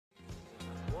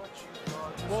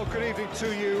Well, good evening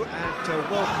to you and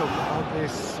welcome on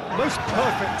this most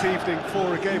perfect evening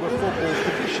for a game of football.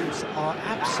 Conditions are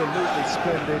absolutely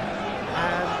splendid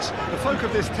and the folk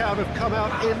of this town have come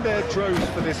out in their droves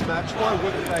for this match. Why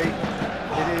wouldn't they?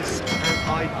 It is an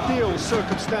ideal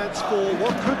circumstance for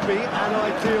what could be an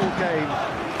ideal game.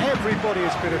 Everybody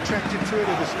has been attracted to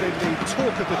it. It has been the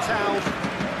talk of the town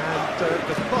and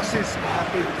the buses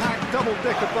have been packed,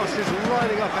 double-decker buses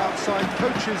lining up outside.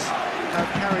 Coaches have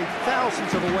carried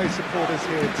thousands of away supporters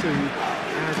here too,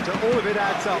 and all of it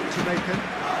adds up to make a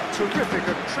terrific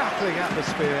and crackling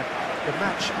atmosphere. The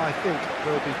match, I think,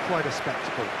 will be quite a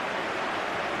spectacle.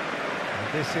 And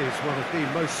this is one of the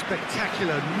most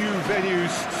spectacular new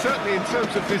venues, certainly in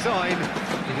terms of design.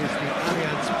 It is the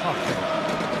Allianz Parque.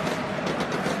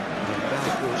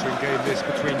 Mouth-watering game this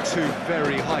between two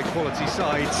very high-quality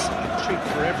sides. A treat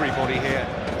for everybody here.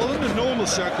 Well, under normal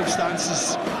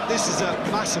circumstances, this is a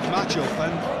massive matchup,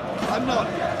 and I'm not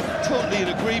totally in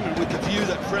agreement with the view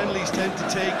that friendlies tend to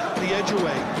take the edge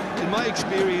away. In my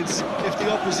experience, if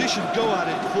the opposition go at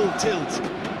it full tilt,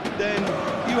 then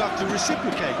you have to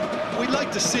reciprocate. We'd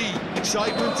like to see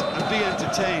excitement and be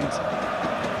entertained,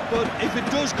 but if it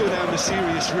does go down the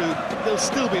serious route, there'll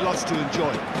still be lots to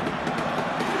enjoy.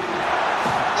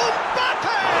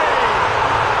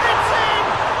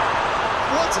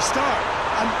 What a start!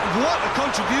 And what a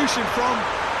contribution from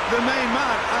the main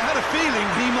man. I had a feeling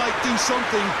he might do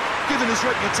something, given his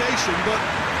reputation, but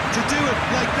to do it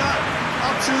like that,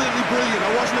 absolutely brilliant.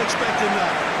 I wasn't expecting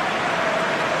that.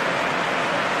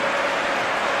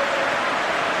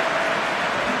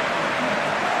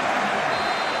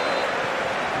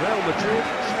 Real Madrid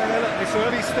trail at this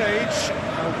early stage.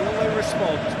 How will they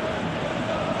respond?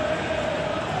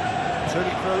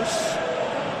 Toni Kroos,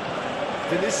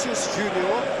 Vinicius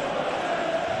Junior.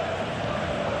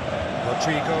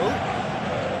 Rodrigo.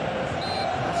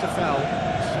 That's a foul.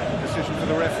 Decision for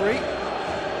the referee.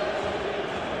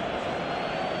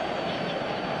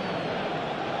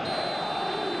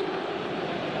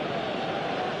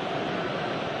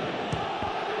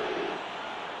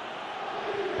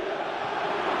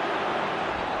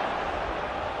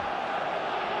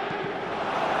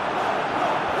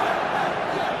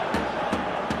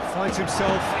 Finds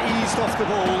himself eased off the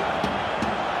ball.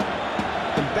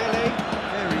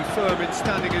 Firm in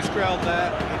standing his ground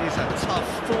there. It is a tough,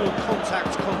 full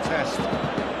contact contest.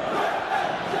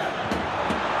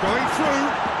 Going through,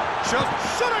 shot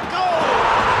a goal!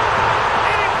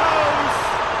 In it goes!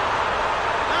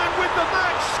 And with the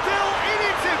match still in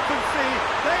its infancy,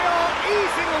 they are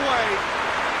easing away.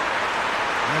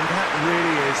 And that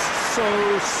really is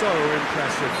so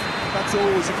impressive. That's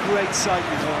always a great sight,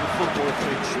 you know, on a football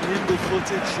pitch.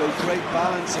 Nimble-footed, showed great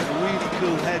balance and a really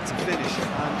cool head to finish.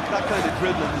 And that kind of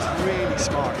dribbling is really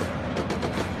smart.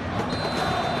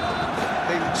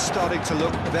 Things starting to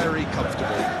look very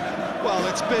comfortable. Well,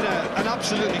 it's been an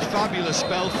absolutely fabulous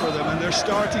spell for them, and they're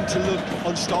starting to look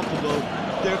unstoppable.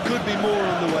 There could be more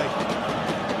on the way.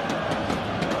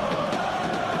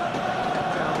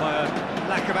 Down by a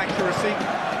lack of accuracy.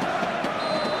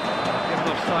 Given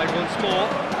offside once more.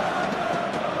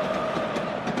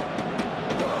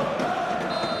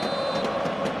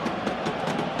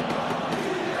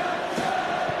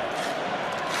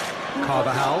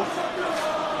 Carvajal.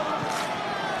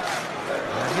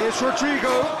 And here's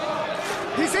Rodrigo.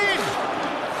 He's in! The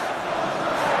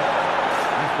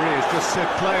referee has just said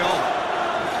play on.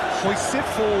 Hoists it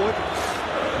forward.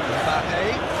 Mbappe.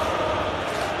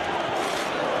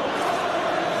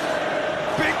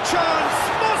 Big chance!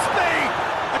 Must be!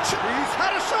 He's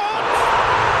had a shot!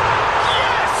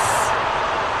 Yes!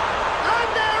 And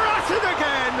they're at it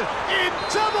again in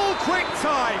double quick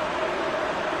time.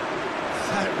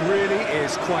 That really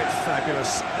is quite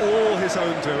fabulous, all his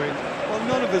own doing. Well,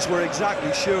 none of us were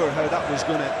exactly sure how that was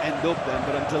going to end up then,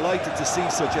 but I'm delighted to see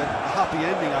such a happy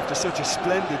ending after such a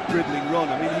splendid dribbling run.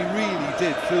 I mean, he really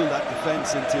did fool that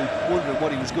defence into wondering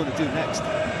what he was going to do next.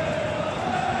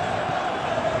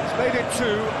 He's made it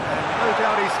two, and no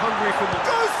doubt he's hungry for more.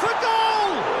 Goes for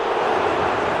goal!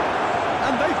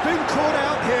 And they've been caught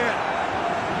out here.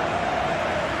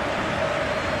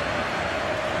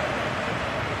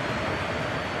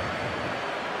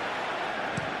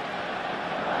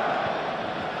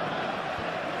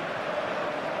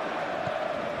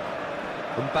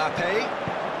 Mbappe.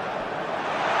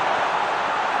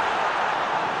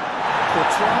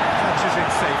 Courtois catches it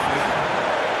safely.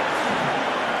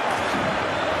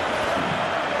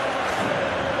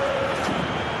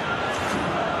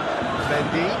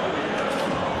 Mendy.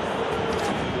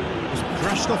 Just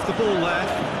brushed off the ball there.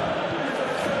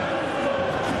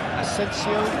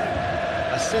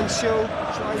 Asensio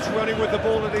tries running with the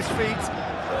ball at his feet.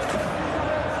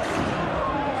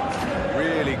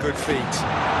 good feet.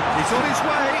 He's on his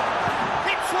way.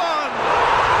 Hits one.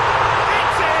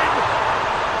 It's in.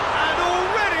 And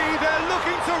already they're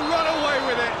looking to run away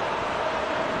with it.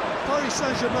 Paris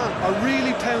Saint-Germain are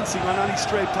really pouncing on any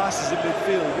stray passes in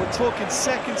midfield. We're talking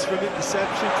seconds from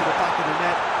interception to the back of the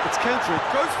net. It's counter.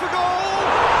 Goes for goal.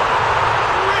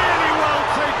 Really well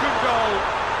taken goal.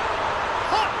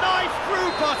 Hot knife through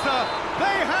butter.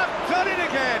 They have done it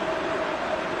again.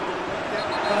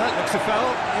 That looks a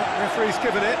foul. Yeah, referee's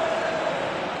given it.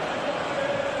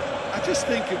 I just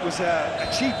think it was a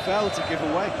cheap foul to give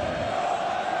away.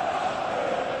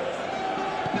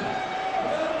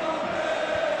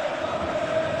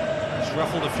 He's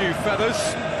ruffled a few feathers,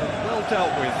 but well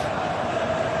dealt with.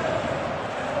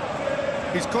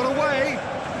 He's got away.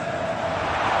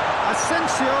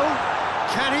 Asensio,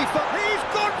 can he? He's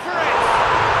gone for it.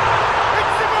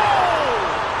 It's a goal.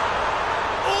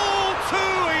 All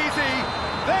too easy.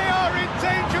 They are in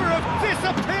danger of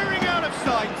disappearing out of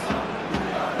sight.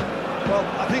 Well,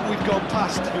 I think we've gone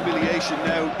past humiliation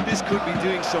now. This could be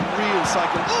doing some real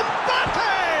cycle.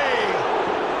 Mbappe!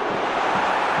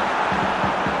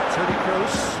 Toni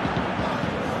Kroos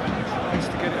tries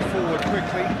to get it forward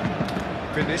quickly.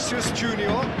 Vinicius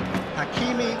Junior.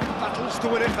 Hakimi battles to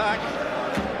win it back.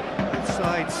 Both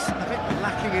sides a bit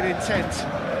lacking in intent.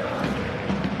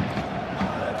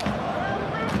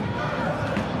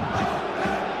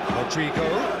 Rodrigo.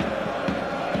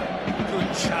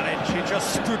 Good challenge, he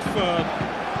just stood firm.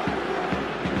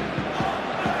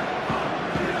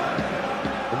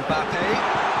 Mbappe,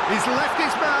 he's left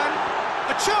his man.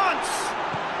 A chance!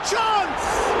 Chance!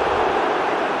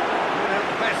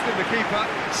 Best in the keeper.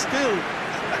 Still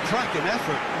a cracking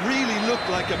effort. Really looked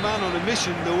like a man on a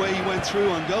mission the way he went through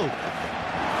on goal.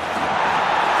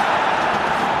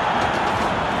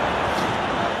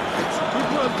 It's a good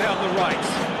run down the right.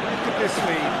 Look at this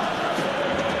lead.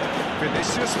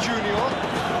 Vinicius Junior,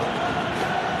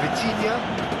 Vitinha,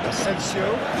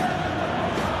 Asensio.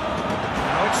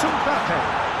 Now it's Mbappe.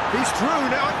 He's through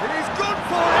now, and he's gone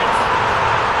for it!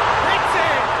 It's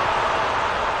in!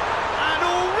 And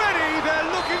already they're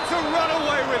looking to run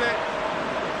away with it.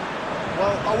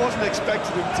 Well, I wasn't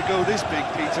expecting him to go this big,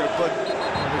 Peter, but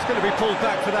He's going to be pulled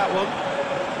back for that one.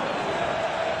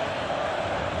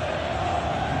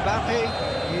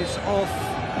 Mbappe is off,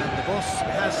 and the boss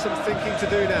has some thinking to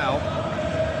do now.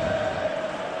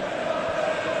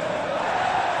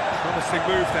 Promising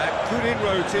move that, good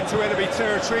inroads into enemy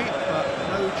territory, but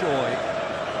no joy.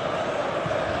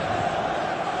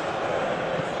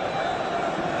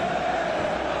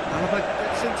 Alaba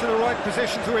gets into the right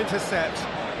position to intercept.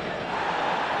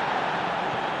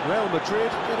 Real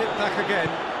Madrid get it back again.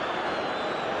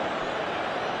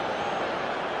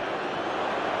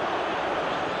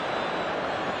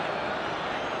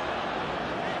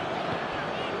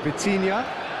 Vitinha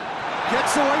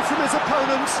gets away from his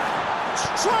opponents,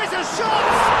 tries a shot,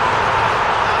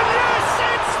 and yes,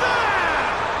 it's there!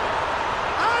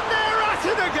 And they're at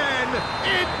it again,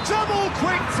 in double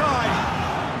quick time.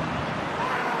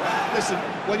 listen,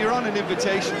 when you're on an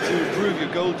invitation to improve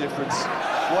your goal difference,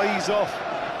 why ease off?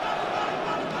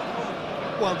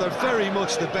 Well, they're very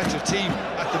much the better team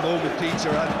at the moment, Peter,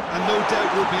 and no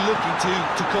doubt will be looking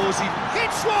to cause even...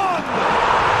 Hits one!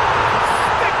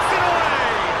 Sticks it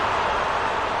away!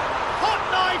 Hot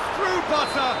knife through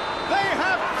butter! They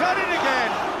have done it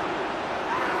again!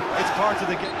 It's part of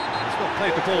the game. He's not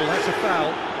played the ball, that's a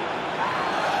foul.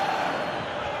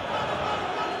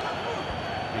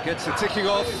 He gets the ticking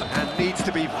off and needs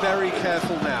to be very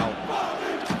careful now.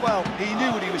 Well, he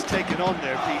knew what he was taking on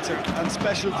there, Peter, and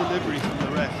special delivery from the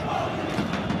ref.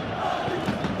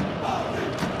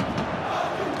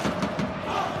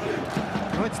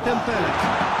 Now it's Dembele.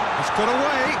 He's got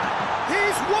away.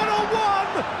 He's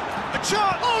one-on-one. A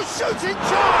chance. Oh, shooting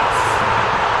chance.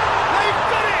 They've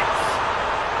done it.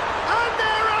 And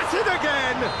they're at it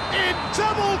again in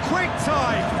double quick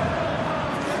time.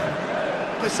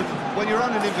 Listen, when you're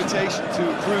on an invitation to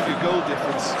improve your goal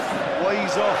difference, why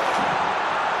ease off?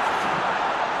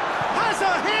 Has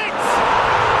a hit!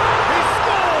 He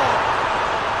scored!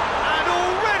 And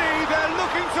already they're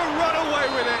looking to run away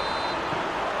with it.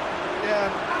 Yeah,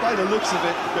 by the looks of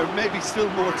it, there may be still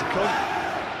more to come.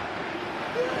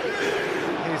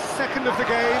 His second of the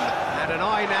game, and an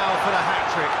eye now for the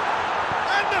hat-trick.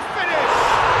 And the finish!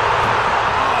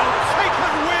 Oh,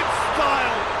 taken with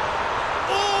style!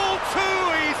 All too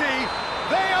easy!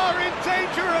 They are in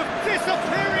danger of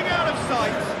disappearing out of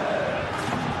sight!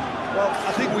 Well,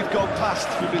 I think we've gone past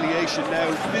humiliation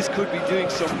now. This could be doing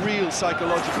some real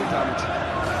psychological damage.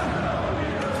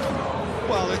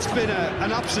 Well, it's been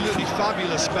an absolutely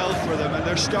fabulous spell for them, and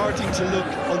they're starting to look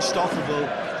unstoppable.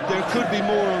 There could be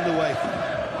more on the way.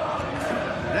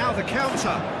 Now the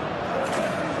counter.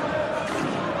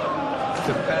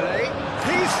 Dembele.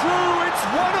 He's through, it's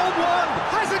one-on-one.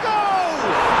 Has a goal!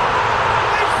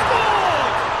 They've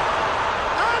scored!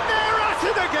 And they're at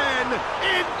it again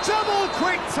in double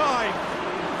quick time.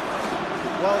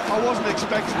 Well, I wasn't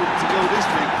expecting them to go this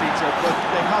big, Peter, but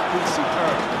they have been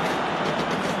superb.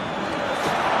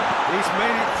 He's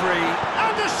made it free.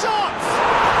 And a shot!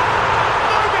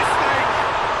 No mistake!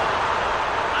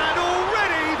 And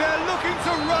already they're looking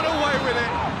to run away with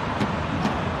it.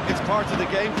 It's part of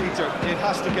the game, Peter. It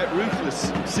has to get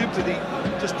ruthless. Sympathy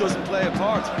just doesn't play a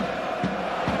part.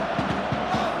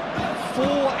 4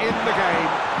 in the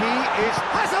game.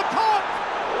 Has a pop!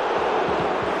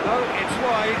 No, it's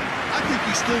wide. I think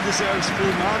he still deserves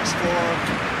full marks for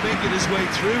making his way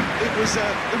through. It was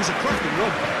a cracking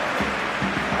run.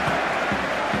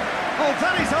 Oh,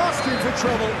 that is asking for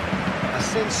trouble.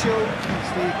 Asensio is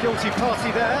the guilty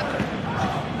party there.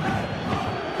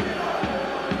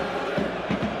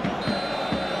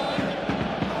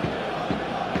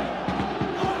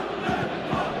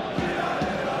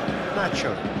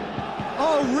 Nacho.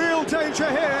 Oh, real danger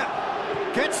here.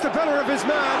 Gets the better of his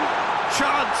man.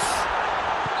 Chance.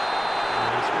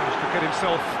 He's managed to get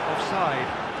himself offside.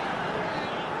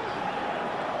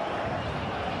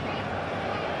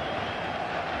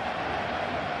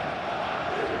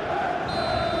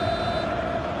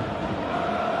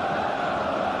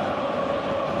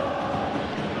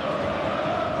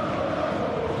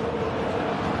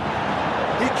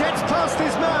 He gets past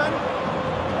his man.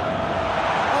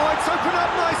 Oh, it's opened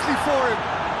up nicely for him.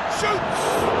 Shoots!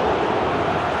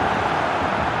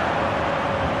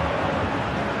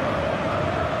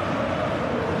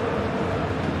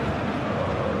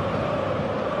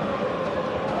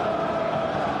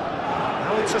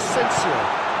 It's Asensio.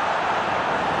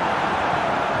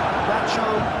 Nacho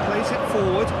plays it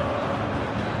forward.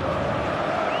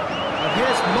 And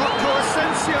here's Marco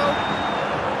Asensio.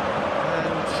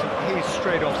 And he's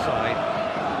straight offside.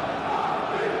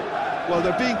 Well,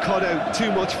 they're being cut out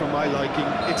too much for my liking.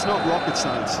 It's not rocket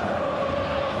science.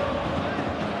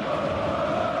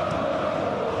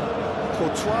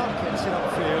 Courtois gets it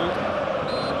upfield.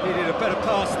 Needed a better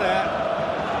pass there.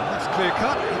 That's clear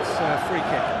cut. It's a free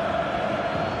kick.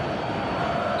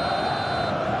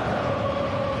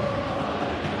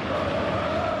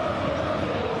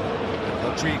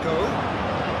 Rodrigo.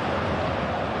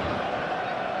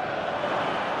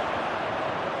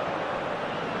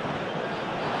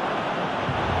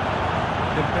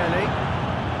 Dembele.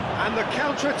 And the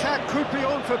counter-attack could be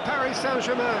on for Paris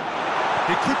Saint-Germain.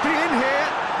 He could be in here.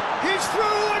 He's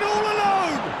through and all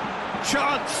alone.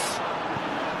 Chance.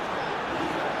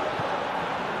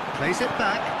 Plays it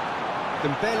back.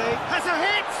 Dembele has a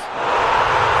hit.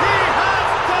 He has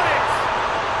done it.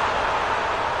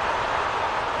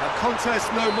 Contest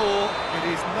no more, it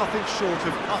is nothing short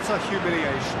of utter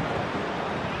humiliation.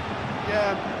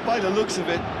 Yeah, by the looks of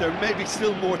it, there may be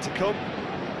still more to come.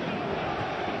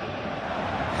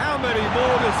 How many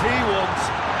more does he want?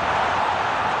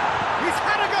 He's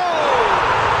had a goal!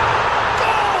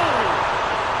 Goal!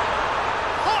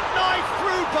 Hot knife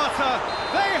through butter,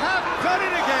 they have done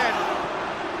it again!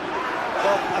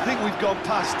 Well, I think we've gone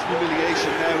past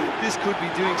humiliation now. This could be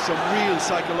doing some real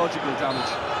psychological damage.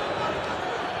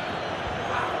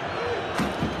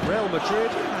 Real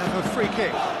Madrid have a free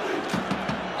kick.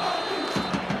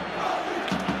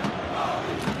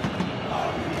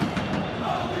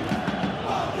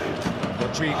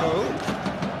 Rodrigo.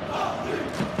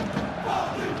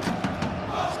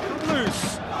 It's come loose.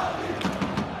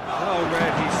 Oh,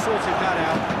 Red, he sorted that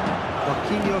out.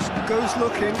 Marquinhos goes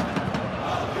looking.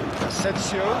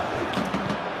 Asensio.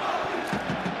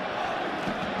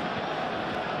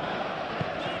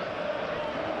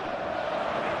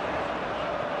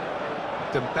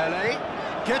 Dembele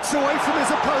gets away from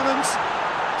his opponent,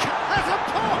 has a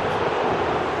pop!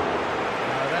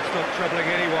 No, that's not troubling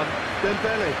anyone.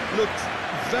 Dembele looked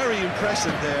very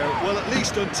impressive there, well, at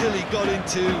least until he got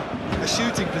into a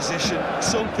shooting position,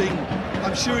 something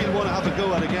I'm sure he'll want to have a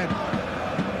go at again.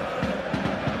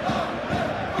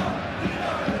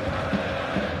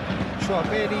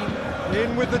 Chouameni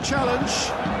in with the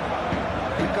challenge.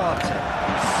 Ugarte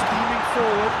steaming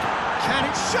forward. Can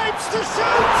it shapes to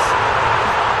shoot?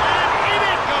 And in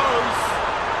it goes!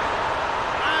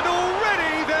 And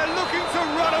already they're looking to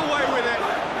run away with it.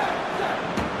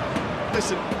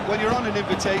 Listen, when you're on an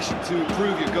invitation to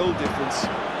improve your goal difference,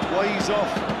 why ease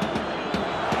off?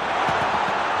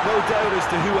 No doubt as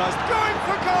to who has... Going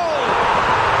for goal!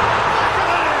 Back of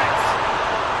the net!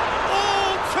 All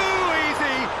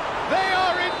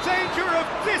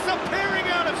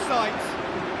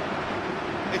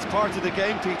It's part of the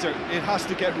game, Peter. It has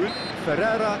to get root.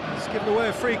 Ferreira has given away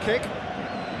a free kick.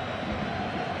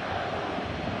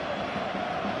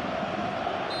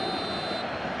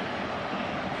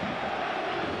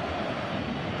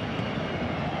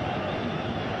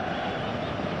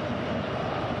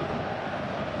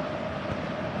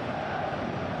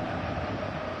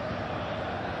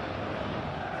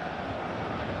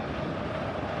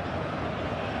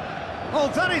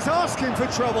 Oh, that is asking for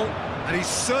trouble. And he's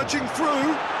searching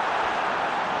through.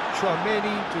 GERMAIN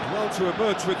did well to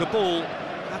emerge with the ball.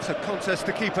 That's a contest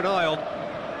to keep an eye on.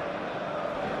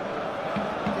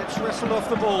 Gets wrestled off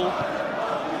the ball.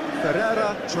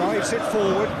 Ferreira drives it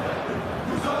forward.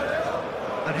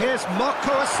 And here's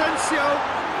Marco Asensio.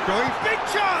 Going big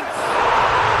chance!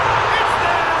 It's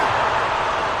there!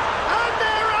 And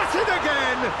they're at it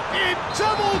again in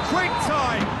double quick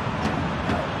time.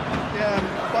 Yeah,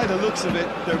 by the looks of it,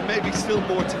 there may be still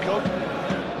more to come.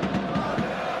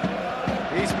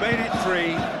 He's made it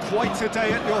 3. Quite a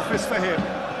day at the office for him.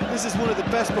 This is one of the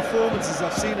best performances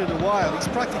I've seen in a while. He's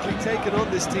practically taken on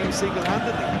this team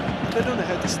single-handedly. They don't know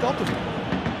how to stop him.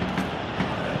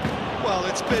 Well,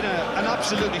 it's been an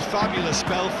absolutely fabulous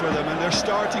spell for them, and they're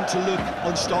starting to look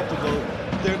unstoppable.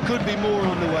 There could be more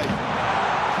on the way.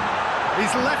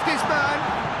 He's left his man.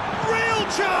 Real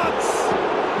chance!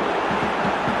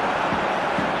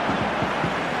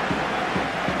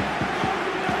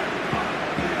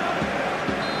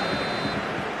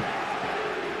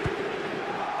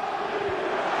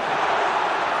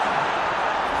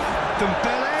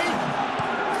 Dembele.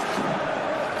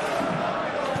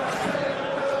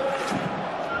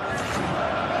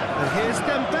 And here's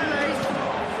Dembele.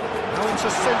 Now it's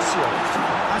Asensio.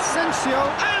 Asensio,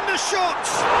 and the shot!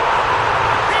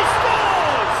 He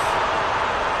scores!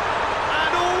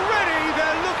 And already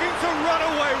they're looking to run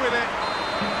away with it.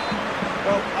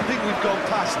 Well, I think we've gone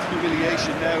past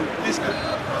humiliation now. This could...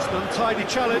 It's an untidy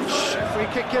challenge. Free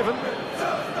kick given.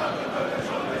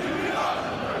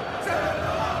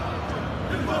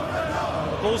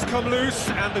 Ball's come loose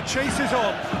and the chase is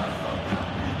on.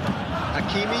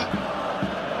 Hakimi.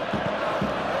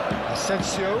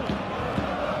 Asensio.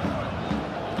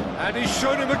 And he's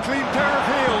shown him a clean pair of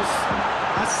heels.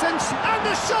 Asensio, and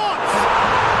the shot!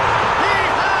 He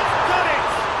has done it!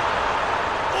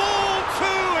 All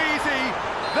too easy.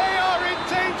 They are in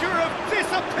danger of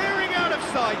disappearing out of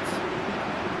sight.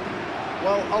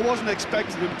 Well, I wasn't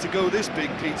expecting them to go this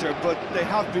big, Peter, but they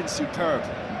have been superb.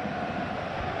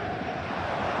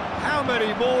 How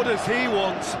many more does he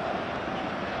want?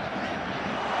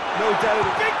 No doubt.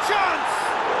 Big chance!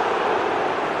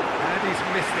 And he's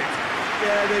missed it.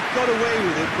 Yeah, they got away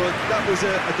with it, but that was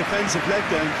a defensive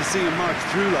letdown to see him march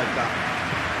through like that.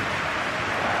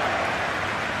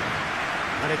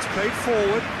 And it's played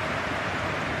forward.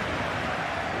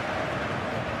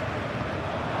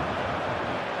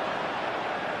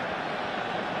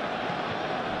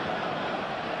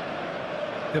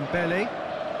 Dembele.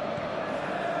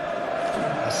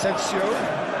 Asensio.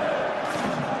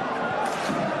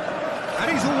 And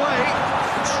he's away.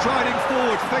 Striding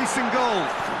forward, facing goal.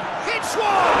 Hits one!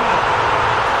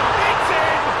 It's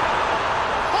in!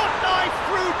 Hot knife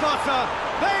through butter.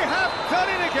 They have done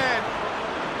it again.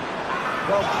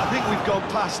 Well, I think we've gone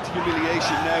past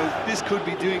humiliation now. This could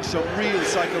be doing some real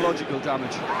psychological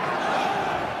damage.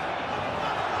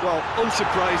 Well,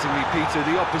 unsurprisingly, Peter,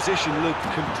 the opposition looked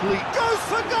complete. Goes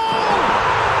for goal!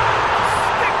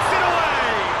 Sticks it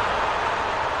away!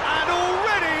 And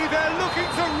already they're looking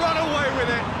to run away with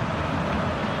it.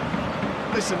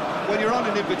 Listen, when you're on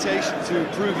an invitation to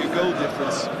improve your goal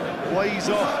difference, why ease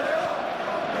off?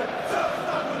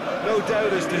 No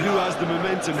doubt as to who has the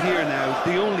momentum here now.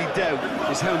 The only doubt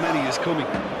is how many is coming.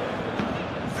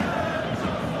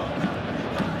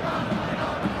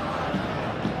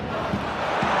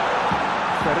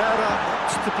 Ferreira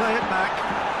wants to play it back.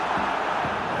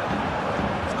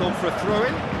 It's gone for a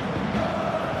throw-in.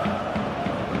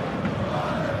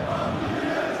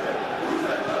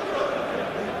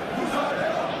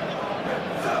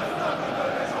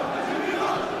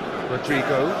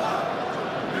 Rodrigo.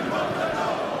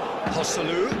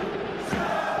 Hosselu.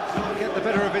 Get the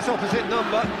better of his opposite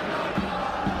number.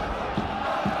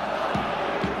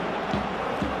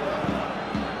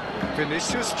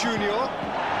 Vinicius Junior.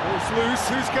 Ball's loose,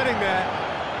 who's getting there?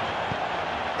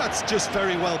 That's just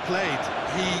very well played.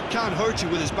 He can't hurt you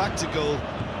with his back to goal,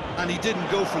 and he didn't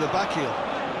go for the back heel.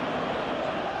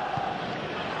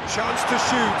 Chance to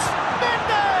shoot.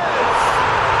 Mendes!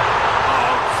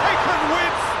 Oh, taken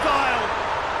with style.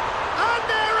 And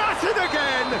they're at it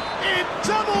again in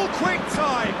double quick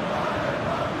time.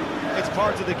 It's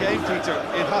part of the game, Peter.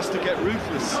 It has to get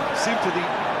ruthless. Sympathy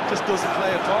just doesn't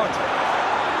play a part.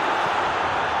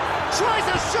 Tries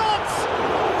a shot!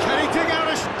 Can he dig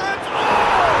out a shot?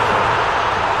 Oh!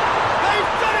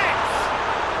 They've done it!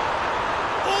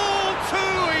 All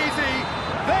too easy!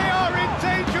 They are in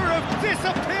danger of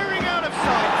disappearing out of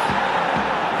sight!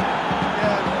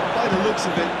 Yeah, by the looks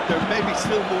of it, there may be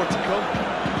still more to come.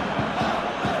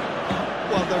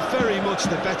 Well, they're very much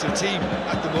the better team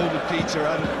at the moment, Peter,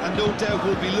 and no doubt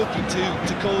will be looking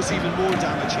to cause even more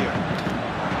damage here.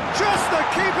 Just the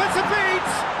keeper to beat!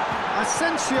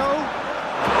 Asensio.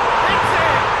 It's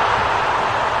in!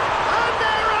 And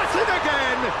they're at it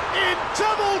again in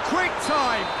double quick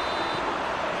time!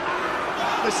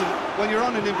 Listen, when you're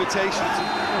on an invitation to...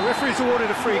 The referee's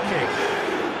awarded a free kick.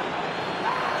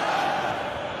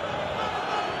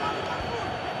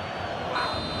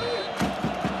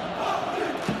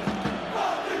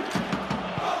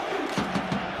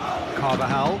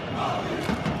 Carvajal.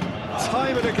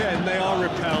 Time and again they are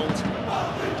repelled.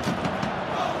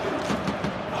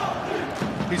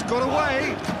 He's got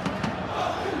away.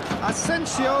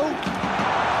 Asensio.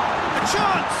 A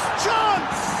chance!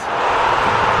 Chance!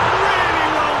 Really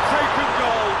well taken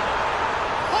goal.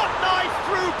 Hot knife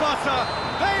through butter.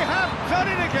 They have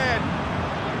done it again.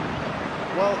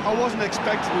 Well, I wasn't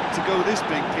expecting them to go this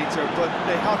big, Peter, but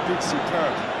they have been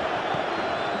superb.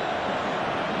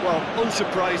 Well,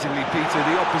 unsurprisingly, Peter,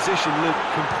 the opposition look...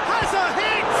 Has a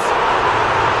hit!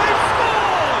 They've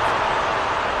scored!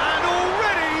 And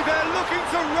already they're looking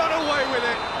to run away with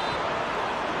it.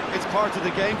 It's part of the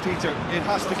game, Peter. It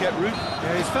has to get root.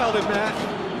 Yeah, he's fouled him there.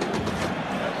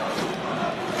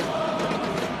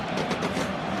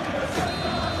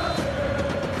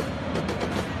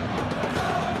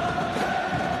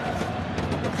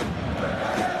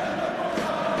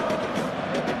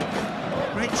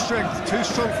 Great strength, too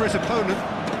strong for his opponent.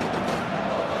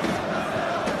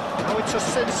 Now it's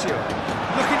Asensio,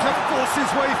 looking to force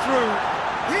his way through.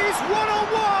 He's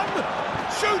one-on-one!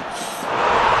 Shoots!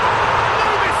 No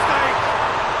mistake!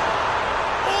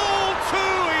 All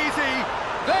too easy!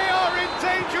 They are in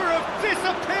danger of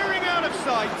disappearing out of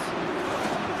sight!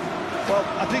 Well,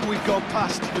 I think we've gone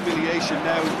past humiliation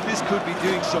now. This could be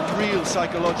doing some real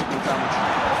psychological damage.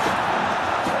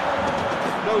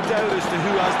 No doubt as to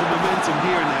who has the momentum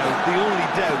here now. The only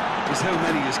doubt is how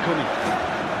many is coming.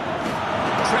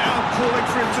 Crowd calling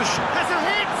for him to has a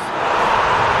hit!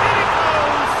 In it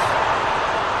goes!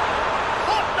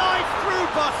 Hot knife through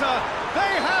butter!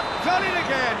 They have done it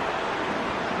again!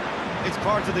 It's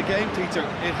part of the game, Peter.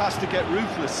 It has to get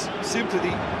ruthless.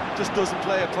 Sympathy just doesn't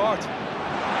play a part.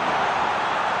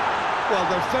 Well,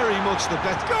 they're very much the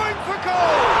better. Going for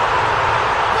goal!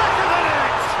 Back of the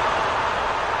net!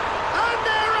 And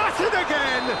they're at it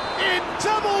again in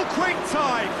double quick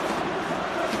time!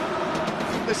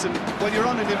 Listen, when you're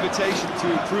on an invitation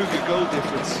to improve your goal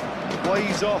difference, why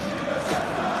ease off?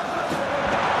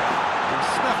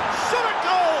 Shot at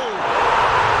goal!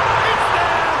 It's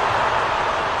there!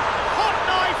 Hot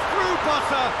knife through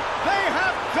butter! They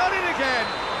have done it again!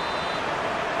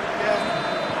 Yeah.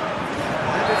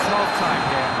 And it's half-time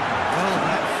here. Well,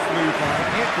 that flew by.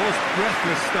 It was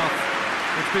breathless stuff.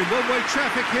 It's been one-way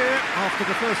traffic here after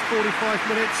the first 45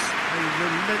 minutes. A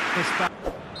relentless battle.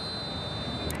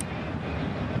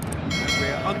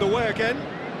 We're underway again.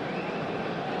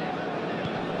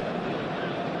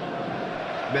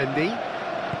 Mendy.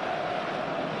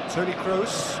 Toni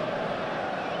Kroos.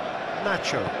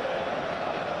 Nacho.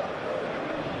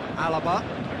 Alaba.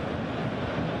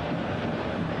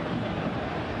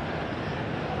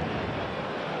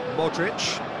 Modric.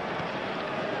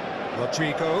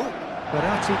 Rodrigo.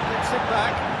 Verratti gets it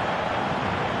back.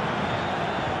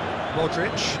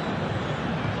 Modric.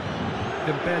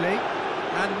 Dembele.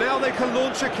 And now they can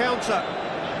launch a counter.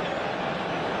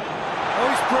 Oh,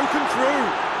 he's broken through.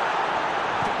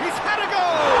 He's had a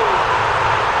goal!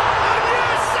 And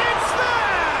yes, it's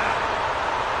there!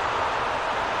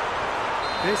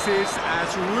 This is as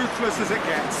ruthless as it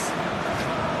gets.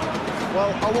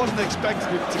 Well, I wasn't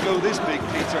expecting it to go this big,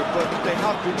 Peter, but they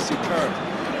have been superb.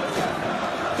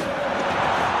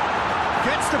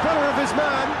 Gets the better of his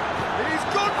man. He's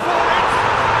gone for it!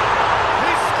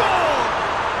 He's scored!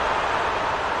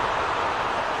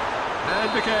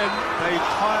 And again, they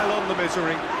pile on the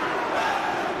misery.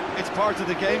 It's part of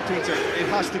the game, Peter. It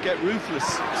has to get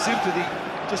ruthless. Sympathy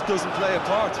just doesn't play a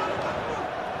part.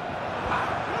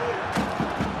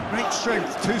 Great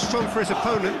strength, too strong for his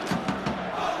opponent.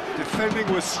 Defending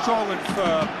was strong and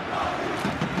firm.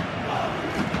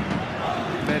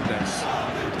 Mendes.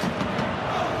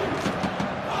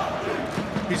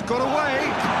 He's got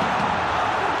away.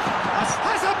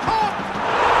 Has a pop!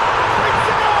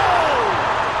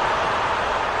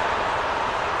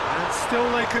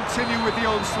 continue with the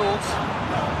onslaught.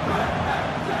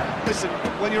 Listen,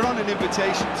 when you're on an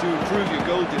invitation to improve your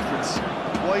goal difference,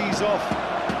 why ease off?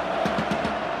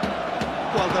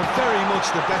 Well, they're very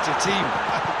much the better team.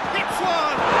 Hits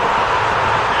one!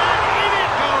 And in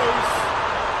it goes!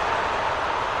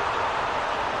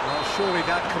 Well, surely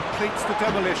that completes the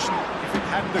demolition, if it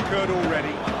hadn't occurred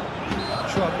already.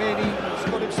 GERMAIN has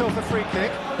got himself a free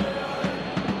kick.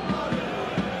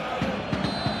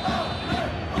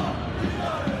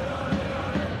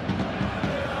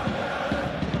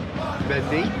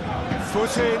 Mendy,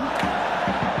 foot in.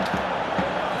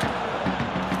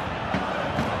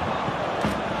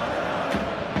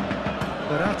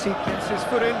 Verratti gets his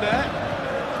foot in there.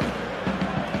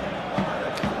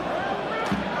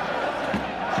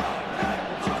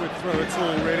 It's a good throw at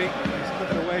all, really. He's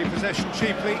given away possession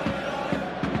cheaply.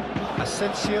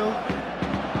 Asensio.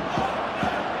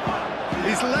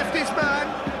 He's left his man.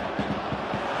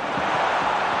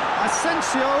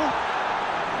 Asensio.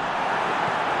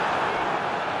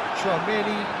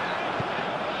 GERMAIN.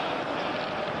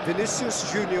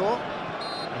 Vinicius Junior.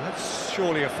 That's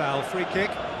surely a foul. Free kick.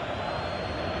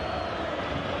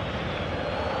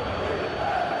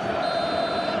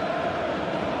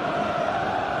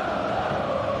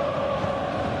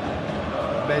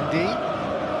 Mendy.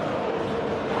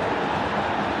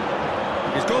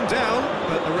 He's gone down,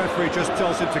 but the referee just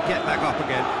tells him to get back up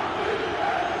again.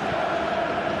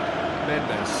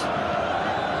 Mendes.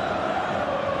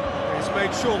 He's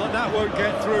made sure that that won't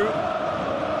get through.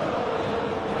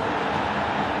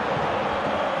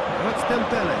 That's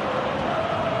Dembele.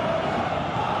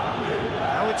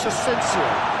 Now it's Asensio.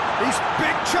 He's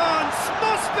big chance,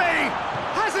 must be!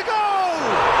 Has a goal!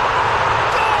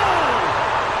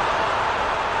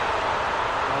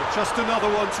 Just another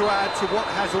one to add to what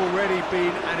has already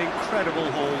been an incredible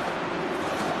haul.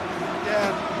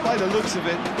 Yeah, by the looks of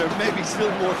it, there may be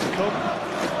still more to come.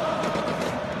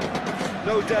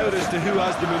 No doubt as to who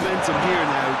has the momentum here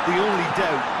now. The only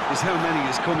doubt is how many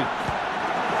is coming.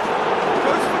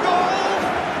 Goes for goal!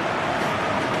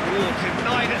 Oh,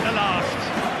 denied at the last.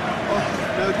 Oh,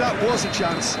 no, that was a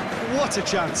chance. What a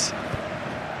chance.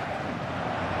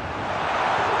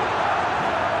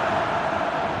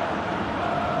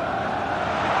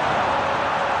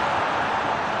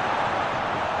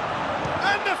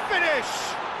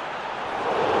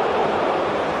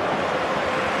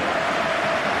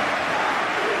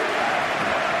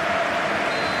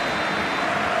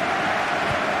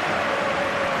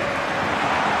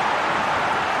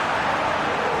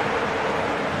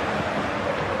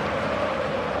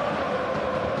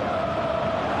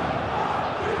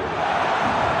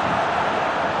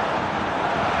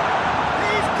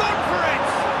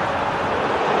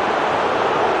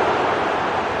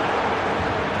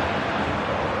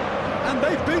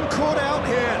 They've been caught out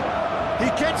here. He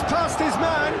gets past his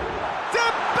man.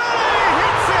 Dembele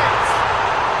hits it!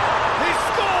 He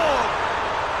scored!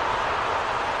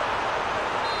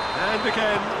 And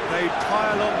again, they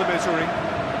pile on the misery.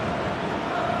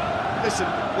 Listen,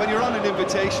 when you're on an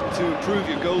invitation to improve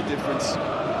your goal difference,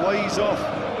 why ease off?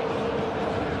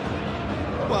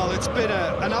 Well, it's been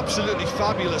an absolutely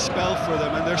fabulous spell for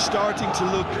them, and they're starting to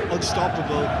look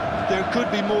unstoppable. There could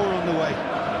be more on the way.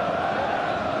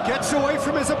 Gets away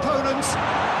from his opponents.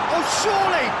 Oh,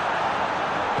 surely!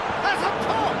 Has a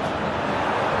pop!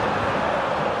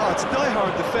 Oh, it's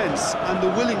die-hard defence, and the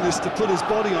willingness to put his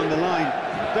body on the line.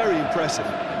 Very impressive.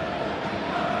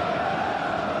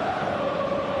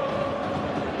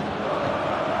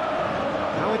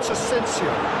 Now it's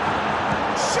Asensio.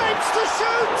 Shapes to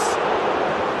shoot!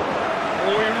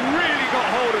 Oh, he really got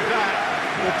hold of that.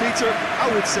 Well, Peter, I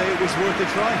would say it was worth a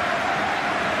try.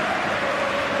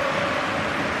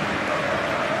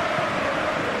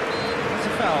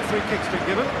 Foul, free kick's been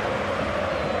given.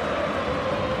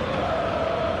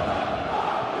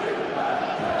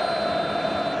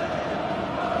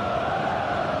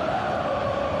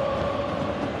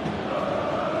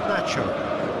 Nacho.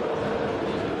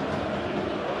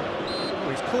 Oh,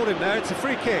 he's caught him there, it's a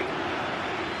free kick.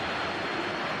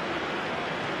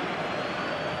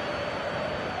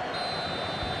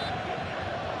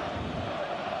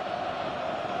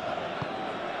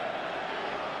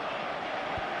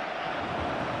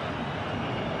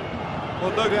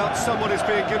 Well, no doubt someone is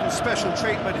being given special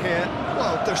treatment here.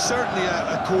 Well, there's certainly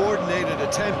a coordinated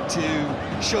attempt to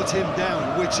shut him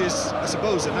down, which is, I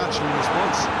suppose, a natural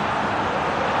response.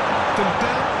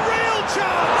 Dembele, real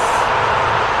chance!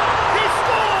 He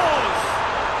scores!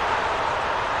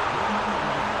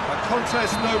 A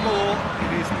contest no more.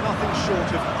 It is nothing short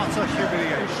of utter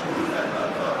humiliation.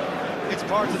 It's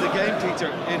part of the game, Peter.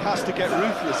 It has to get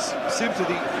ruthless.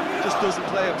 Sympathy just doesn't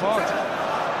play a part.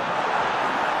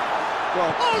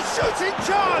 Well, oh, shooting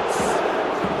chance!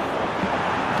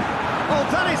 Oh,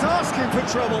 that is asking for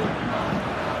trouble.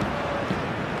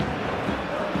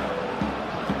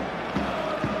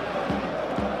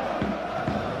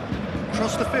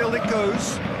 Across the field it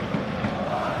goes.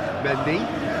 Mendy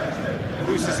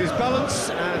loses his balance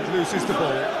and loses the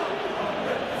ball.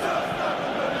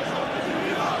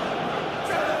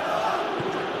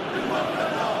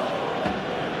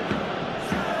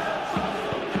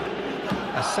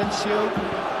 Asensio,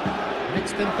 and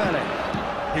it's Dembele.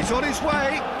 He's on his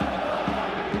way.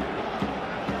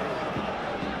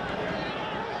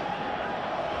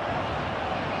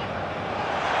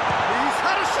 He's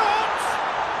had a shot.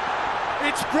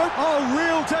 It's broke. Oh,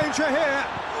 real danger here.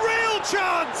 Real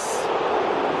chance.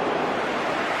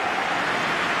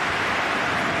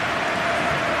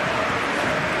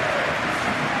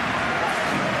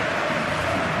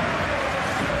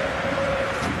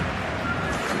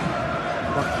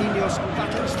 Marquinhos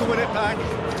battles to win it back.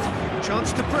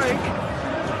 Chance to break.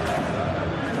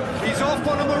 He's off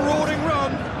on a marauding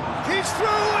run. He's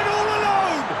through and all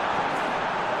alone.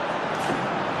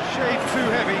 Shade too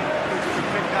heavy. To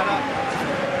pick that up.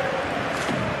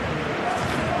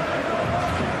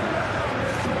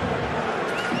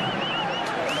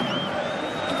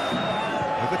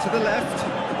 Over to the left.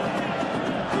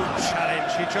 Good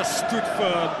challenge. He just stood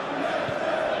firm.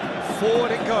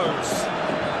 Forward it goes.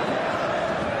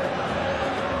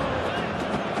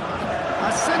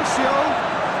 Asensio,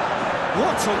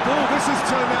 what a ball this has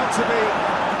turned out to be.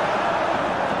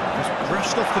 Just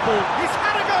brushed off the ball. He's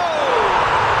had a goal!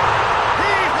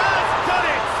 He has done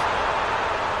it!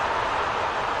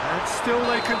 And still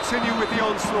they continue with the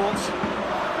onslaughts.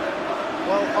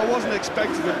 well, I wasn't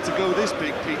expecting them to go this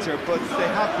big, Peter, but they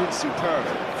have been superb.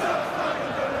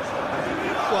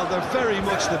 Well, they're very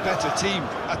much the better team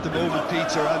at the moment,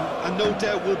 Peter, and no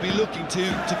doubt will be looking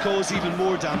to cause even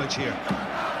more damage here.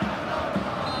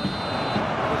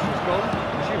 Gone,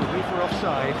 presumably for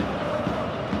offside.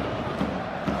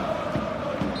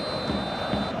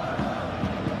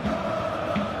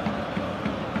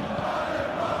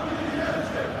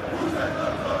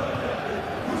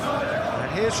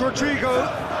 And here's Rodrigo.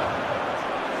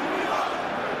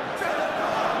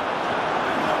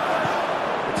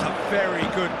 It's a very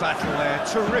good battle there,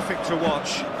 terrific to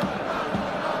watch.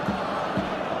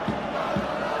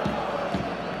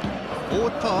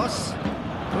 Forward pass,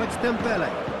 oh, it's Dembele.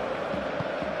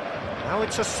 Now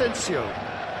it's Asensio,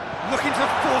 looking to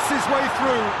force his way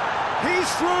through. He's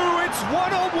through, it's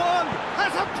one-on-one,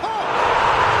 has a pop!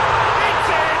 It's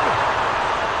in!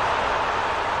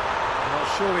 Well,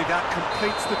 surely that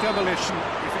completes the demolition,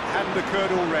 if it hadn't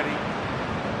occurred already.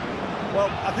 Well,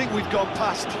 I think we've gone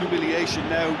past humiliation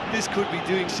now. This could be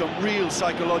doing some real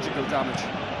psychological damage.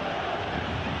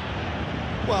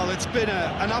 Well, it's been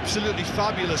an absolutely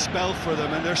fabulous spell for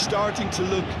them, and they're starting to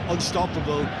look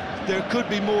unstoppable. There could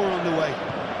be more on the way.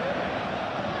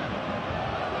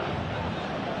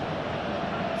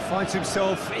 Finds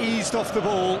himself eased off the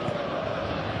ball.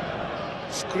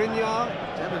 Skriniar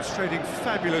demonstrating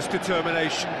fabulous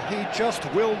determination. He just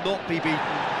will not be beaten.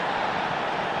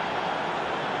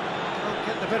 Can't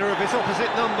get the better of his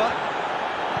opposite number.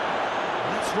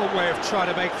 That's one way of trying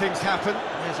to make things happen.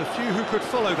 There's a few who could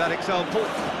follow that example.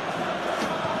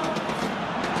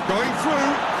 Going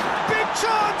through. Big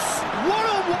chance!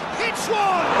 One-on-one, hits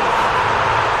one!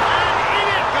 And in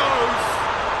it goes!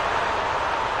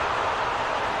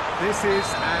 This is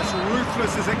as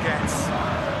ruthless as it gets.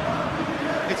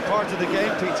 It's part of the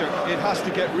game, Peter. It has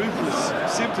to get ruthless.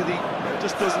 Sympathy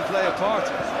just doesn't play a part.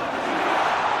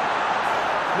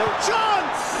 No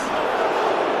chance!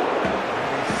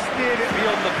 He steered it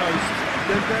beyond the post.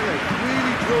 Dembele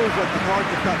really drove at the heart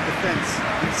of that defence.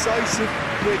 Incisive,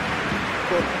 quick,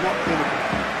 but not clinical.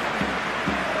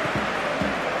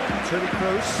 Tony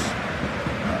Kroos.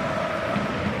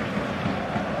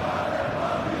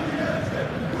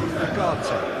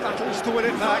 Ugarte battles to win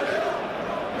it back.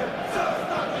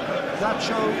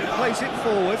 Zacho plays it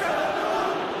forward.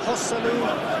 Hossanu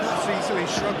not easily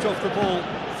shrugged off the ball.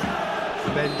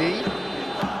 Mendy.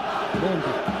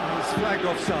 He's flagged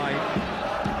offside.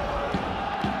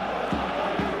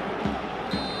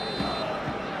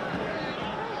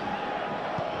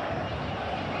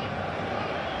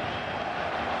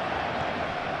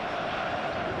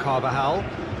 Carvajal.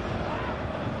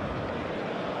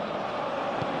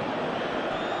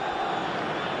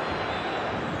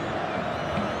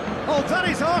 Oh, that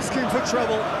is asking for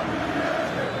trouble.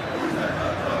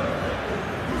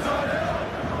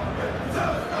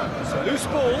 It's a loose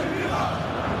ball.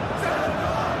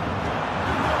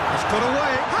 It's got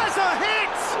away. Has a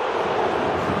hit!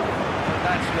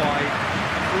 That's wide.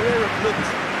 Career looked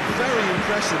very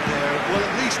impressive there, well,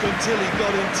 at least until he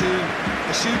got into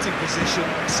a shooting position,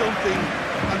 something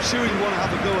I'm sure he'll want to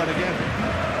have a go at again.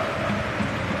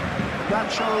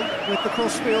 Bradshaw with the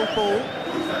cross-field ball.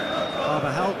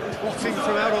 Carvajal plotting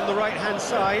from out on the right-hand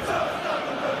side.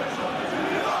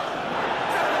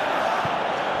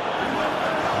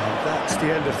 And that's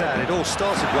the end of that. It all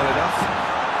started well enough.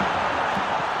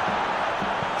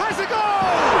 Has a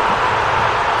goal!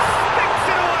 Sticks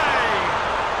it away!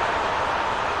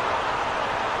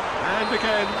 And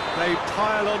again, they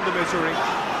pile on the misery.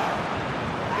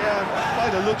 Yeah, by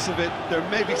the looks of it, there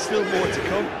may be still more to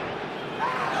come.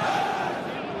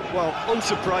 Well,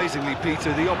 unsurprisingly,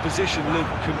 Peter, the opposition look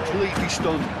completely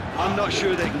stunned. I'm not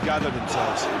sure they can gather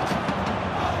themselves.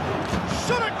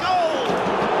 Shot at goal!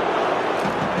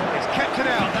 He's kept it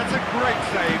out, that's a great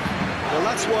save. Well,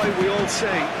 that's why we all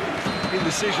say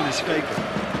indecision is fatal.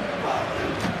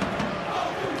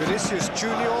 Vinicius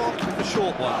Junior with the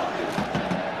short one.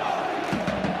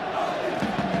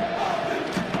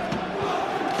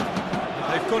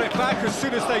 They've got it back as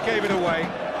soon as they gave it away.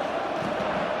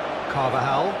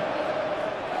 Carvajal.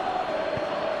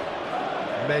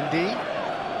 Mendy.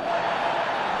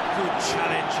 Good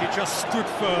challenge, he just stood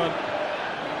firm.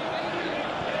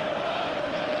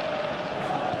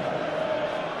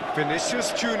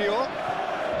 Vinicius Junior.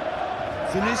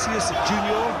 Vinicius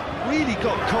Junior really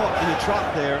got caught in a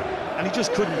trap there, and he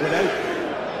just couldn't get out.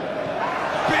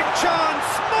 Big chance,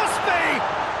 must be!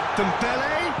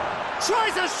 Dembele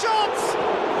tries a shot!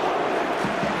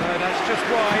 No, that's just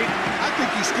wide. I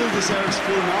think he still deserves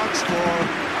full marks for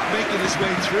making his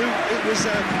way through. It was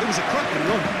a cracking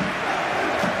run.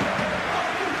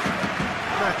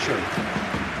 Nacho.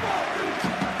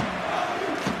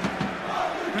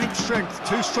 Great strength,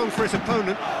 too strong for his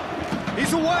opponent.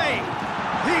 He's away!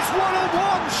 He's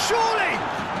one-on-one, surely!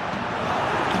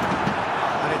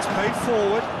 And it's played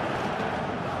forward.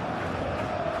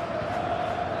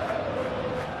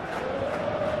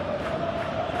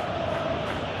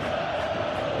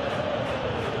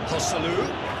 Joselu.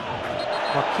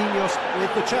 Marquinhos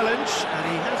with the challenge, and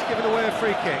he has given away a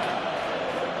free kick.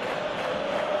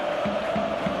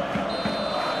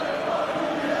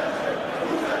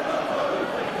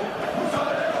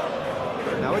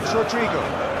 Now it's Rodrigo.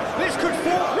 This could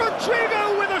fall.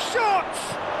 Rodrigo with a shot!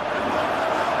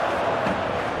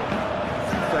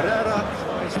 Ferreira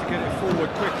tries to get it forward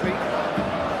quickly.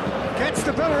 Gets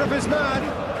the better of his man.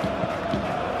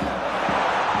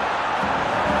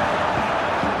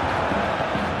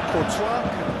 Courtois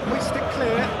can hoist it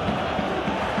clear.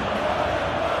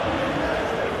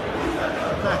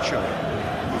 Nacho.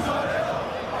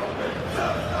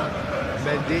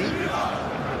 Mendy.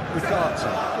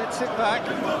 Ugarte gets it back.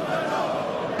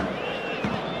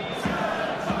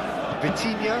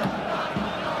 Vitinha.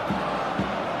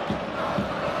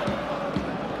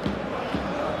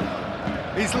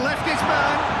 He's left his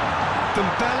man.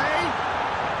 Dembele.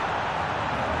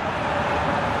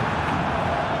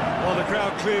 Well, the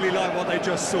crowd clearly like what they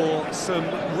just saw. Some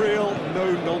real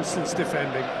no-nonsense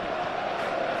defending.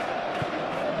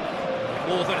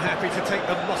 More than happy to take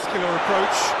the muscular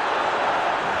approach.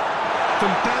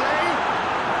 Dembele.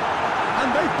 And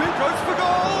they've been goes for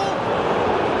goal!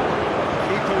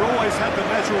 Keeper always had the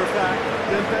measure of that.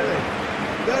 Dembele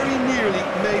Very nearly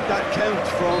made that count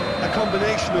from a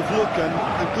combination of luck and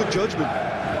good judgment.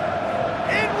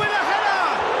 in with a header!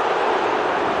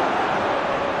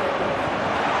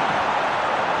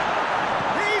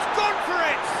 He's gone for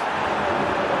it!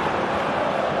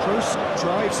 Kroos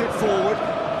drives it forward.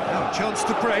 Now a chance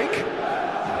to break.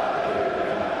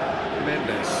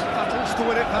 Mendes battles to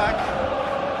win it back.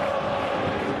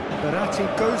 Verratti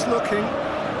goes looking.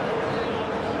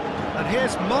 And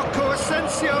here's Marco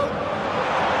Asensio.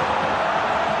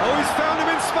 Oh, he's found him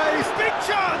in space. Big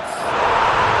chance!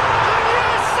 And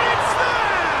yes, it's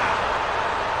there!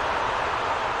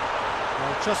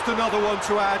 Well, just another one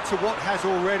to add to what has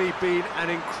already been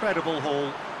an incredible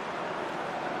haul.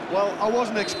 Well, I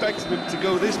wasn't expecting them to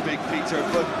go this big, Peter,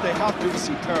 but they have been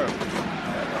superb.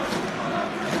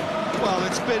 Well,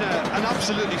 it's been an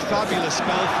absolutely fabulous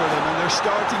spell for them, and they're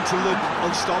starting to look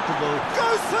unstoppable.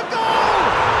 Goes for goal!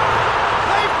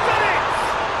 They've done it!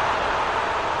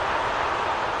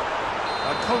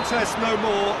 A contest no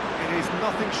more. It is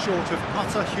nothing short of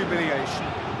utter humiliation.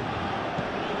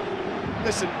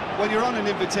 Listen, when you're on an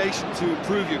invitation to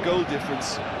improve your goal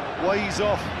difference, why ease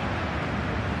off?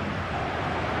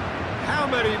 How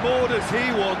many more does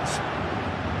he want?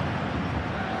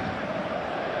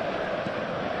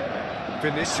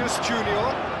 Vinicius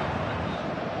Junior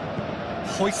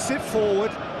hoists it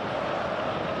forward.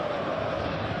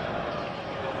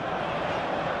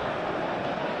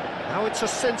 Now Now it's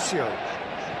Asensio. It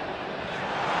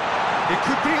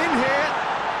could be in here.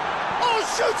 Oh,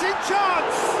 shooting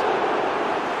chance!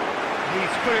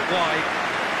 He's put it wide.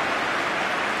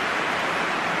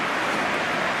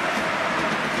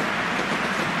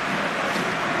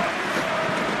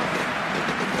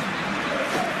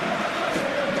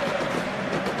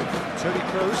 Toni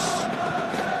Kroos.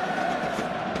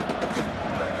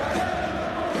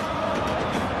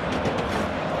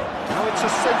 Now it's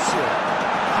Asensio.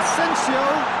 Asensio,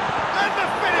 and the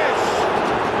finish!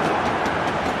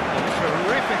 A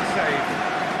terrific save.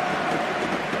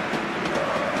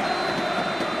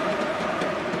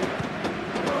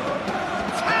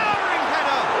 Towering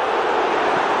header!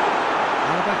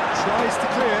 Alba tries to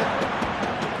clear.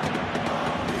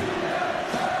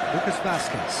 Lucas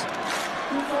Vazquez.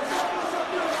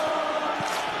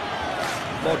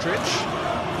 Modric.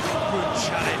 Good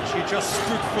challenge, he just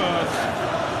stood firm.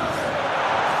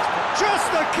 Just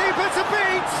the keeper to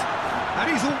beat! And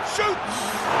he's all shoots!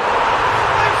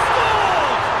 They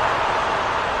scored!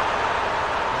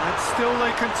 And still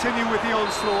they continue with the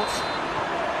onslaught.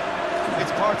 It's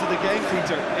part of the game,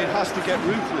 Peter. It has to get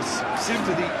ruthless.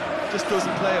 Sympathy just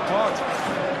doesn't play a part.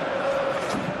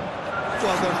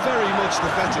 Well, they're very much the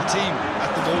better team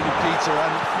at the moment, Peter,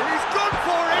 and he's gone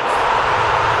for it!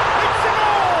 It's a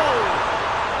goal!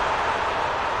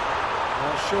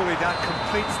 Well, surely that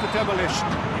completes the demolition,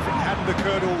 if it hadn't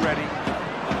occurred already.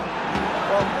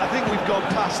 Well, I think we've gone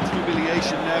past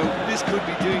humiliation now. This could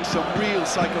be doing some real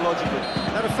psychological.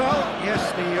 That a foul?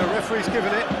 Yes, the referee's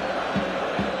given it.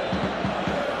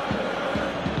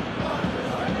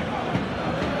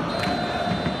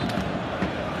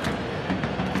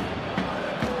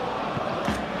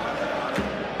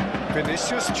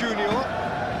 Vinicius Junior.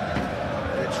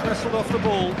 It's wrestled off the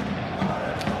ball.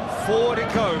 Forward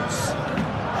it goes.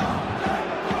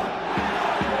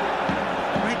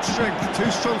 Great strength,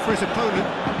 too strong for his opponent.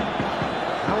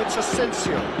 Now it's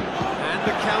Asensio. And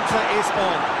the counter is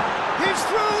on. He's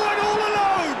through and all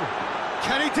alone!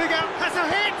 Can he dig out? Has a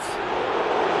hit!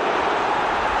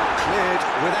 Cleared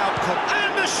without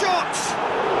and the shot!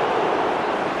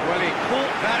 Well, he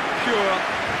caught that pure,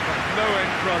 but no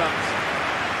end product.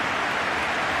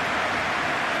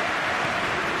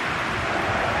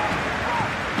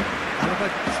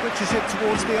 Switches it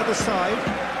towards the other side.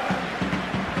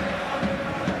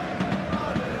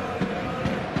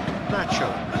 Nacho.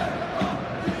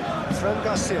 Fran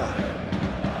Garcia.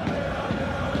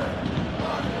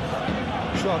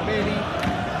 Chouameni.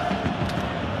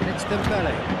 It's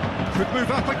Dembele. Could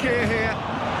move up a gear here.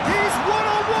 He's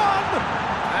one-on-one!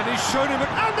 And he's shown him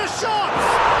and the shot!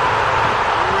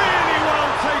 Really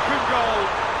well taken goal.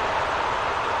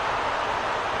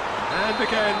 And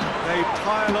again, they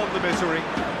pile on the misery.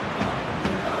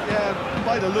 Yeah,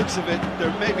 by the looks of it,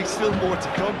 there may be still more to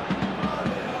come.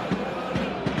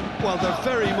 Well, they're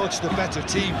very much the better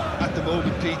team at the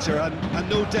moment, Peter, and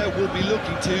no doubt will be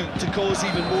looking to cause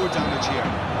even more damage here.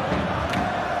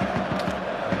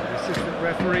 The assistant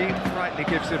referee rightly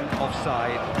gives him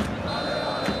offside.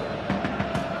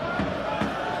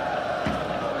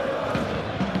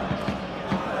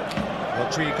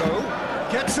 Rodrigo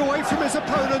gets away from his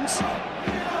opponents.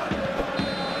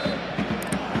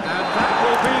 And that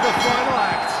will be the final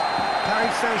act.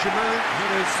 Paris Saint-Germain,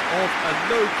 winners of a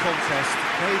no contest.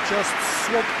 They just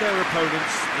swamped their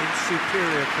opponents in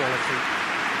superior quality.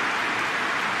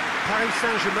 Paris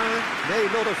Saint-Germain may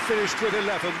not have finished with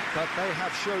 11, but they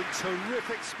have shown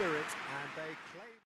terrific spirit.